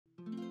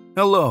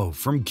Hello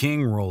from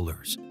King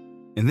Rollers.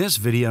 In this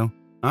video,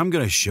 I'm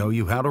going to show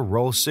you how to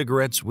roll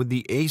cigarettes with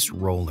the Ace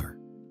Roller.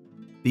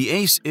 The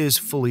Ace is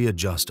fully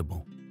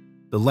adjustable.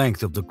 The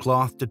length of the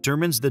cloth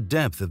determines the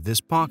depth of this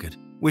pocket,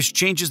 which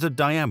changes the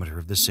diameter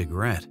of the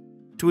cigarette.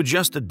 To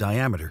adjust the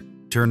diameter,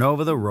 turn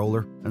over the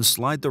roller and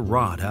slide the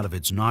rod out of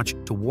its notch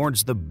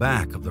towards the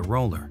back of the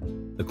roller.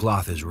 The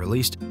cloth is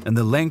released and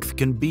the length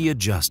can be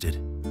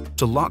adjusted.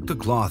 To lock the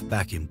cloth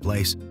back in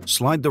place,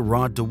 slide the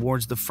rod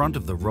towards the front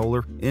of the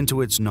roller into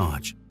its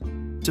notch.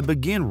 To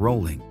begin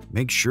rolling,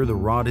 make sure the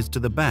rod is to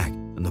the back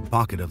and the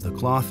pocket of the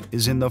cloth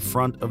is in the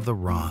front of the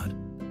rod.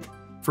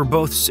 For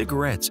both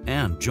cigarettes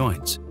and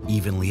joints,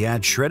 evenly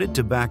add shredded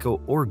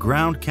tobacco or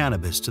ground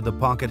cannabis to the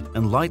pocket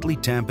and lightly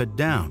tamp it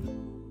down.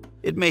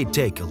 It may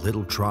take a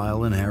little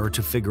trial and error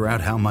to figure out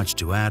how much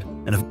to add,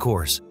 and of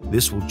course,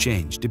 this will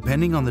change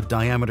depending on the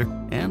diameter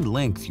and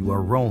length you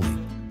are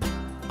rolling.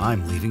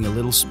 I'm leaving a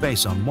little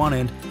space on one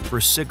end for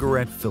a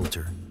cigarette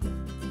filter.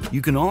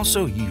 You can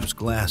also use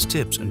glass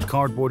tips and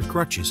cardboard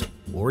crutches,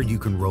 or you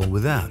can roll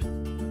without.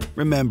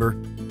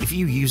 Remember, if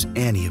you use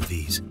any of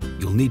these,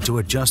 you'll need to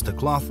adjust the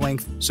cloth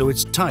length so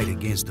it's tight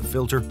against the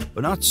filter,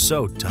 but not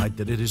so tight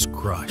that it is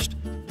crushed.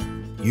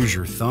 Use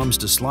your thumbs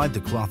to slide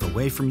the cloth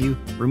away from you,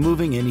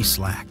 removing any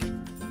slack.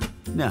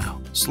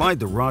 Now, slide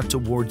the rod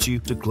towards you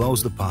to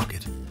close the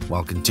pocket,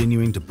 while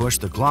continuing to push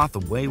the cloth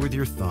away with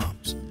your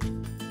thumbs.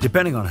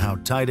 Depending on how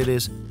tight it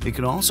is, it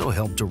can also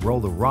help to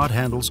roll the rod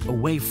handles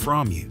away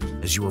from you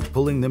as you are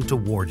pulling them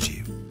towards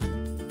you.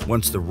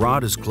 Once the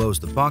rod has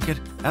closed the pocket,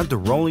 add the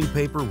rolling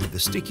paper with the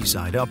sticky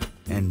side up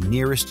and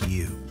nearest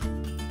you.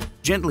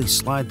 Gently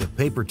slide the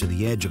paper to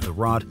the edge of the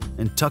rod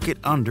and tuck it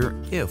under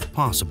if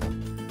possible.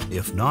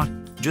 If not,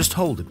 just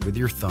hold it with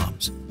your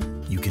thumbs.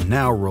 You can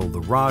now roll the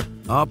rod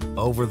up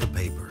over the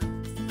paper.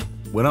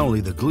 When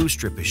only the glue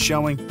strip is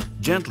showing,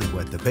 gently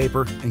wet the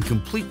paper and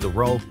complete the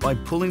roll by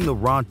pulling the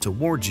rod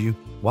towards you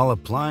while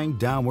applying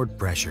downward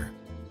pressure.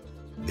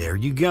 There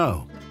you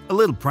go. A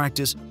little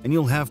practice and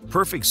you'll have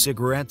perfect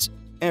cigarettes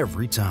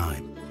every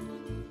time.